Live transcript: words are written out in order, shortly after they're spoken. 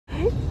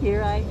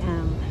Here I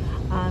am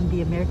on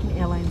the American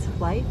Airlines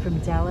flight from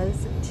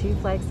Dallas to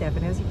Flagstaff,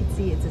 and as you can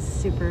see, it's a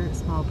super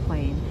small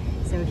plane.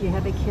 So if you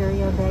have a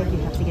carry-on bag, you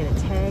have to get it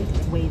tagged,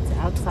 it waits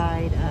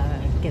outside,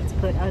 gets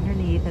put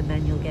underneath, and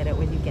then you'll get it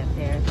when you get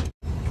there.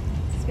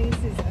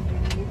 Spaces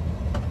underneath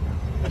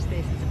or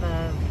spaces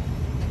above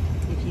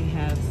if you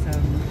have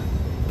some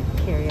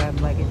carry-on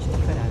luggage to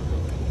put on.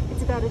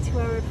 It's about a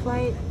 2-hour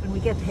flight. When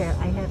we get there,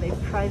 I have a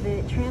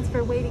private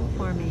transfer waiting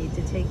for me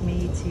to take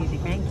me to the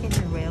Grand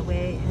Canyon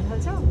Railway and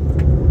Hotel.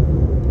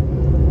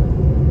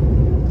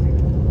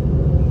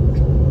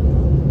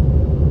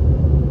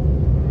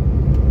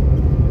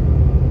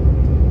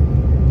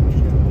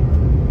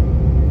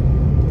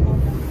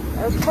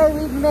 Okay,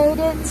 we've made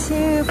it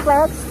to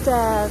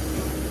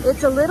Flagstaff.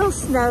 It's a little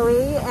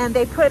snowy, and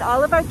they put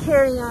all of our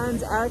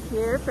carry-ons out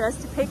here for us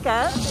to pick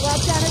up.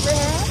 Walk down a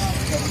ramp,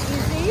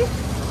 pretty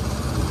easy.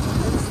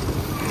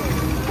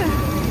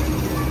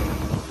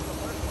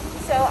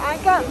 So I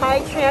got my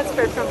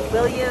transfer from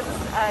Williams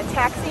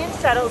Taxi and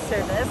Shuttle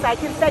Service. I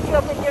can set you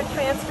up with your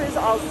transfers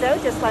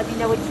also. Just let me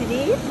know what you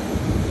need.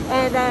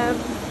 And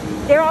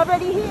they're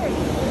already here.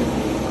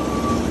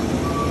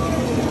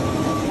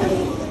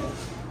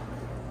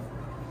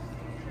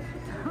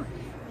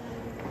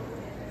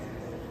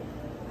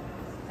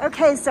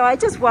 Okay, so I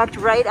just walked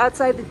right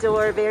outside the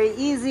door, very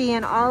easy,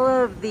 and all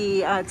of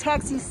the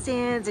taxi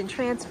stands and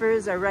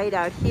transfers are right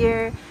out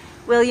here.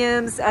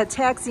 Williams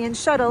Taxi and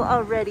Shuttle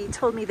already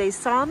told me they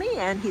saw me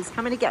and he's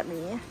coming to get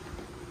me.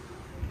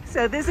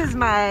 So this is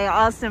my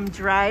awesome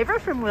driver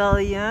from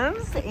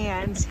Williams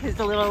and his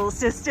little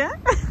assistant.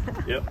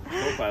 Yep,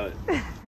 co-pilot.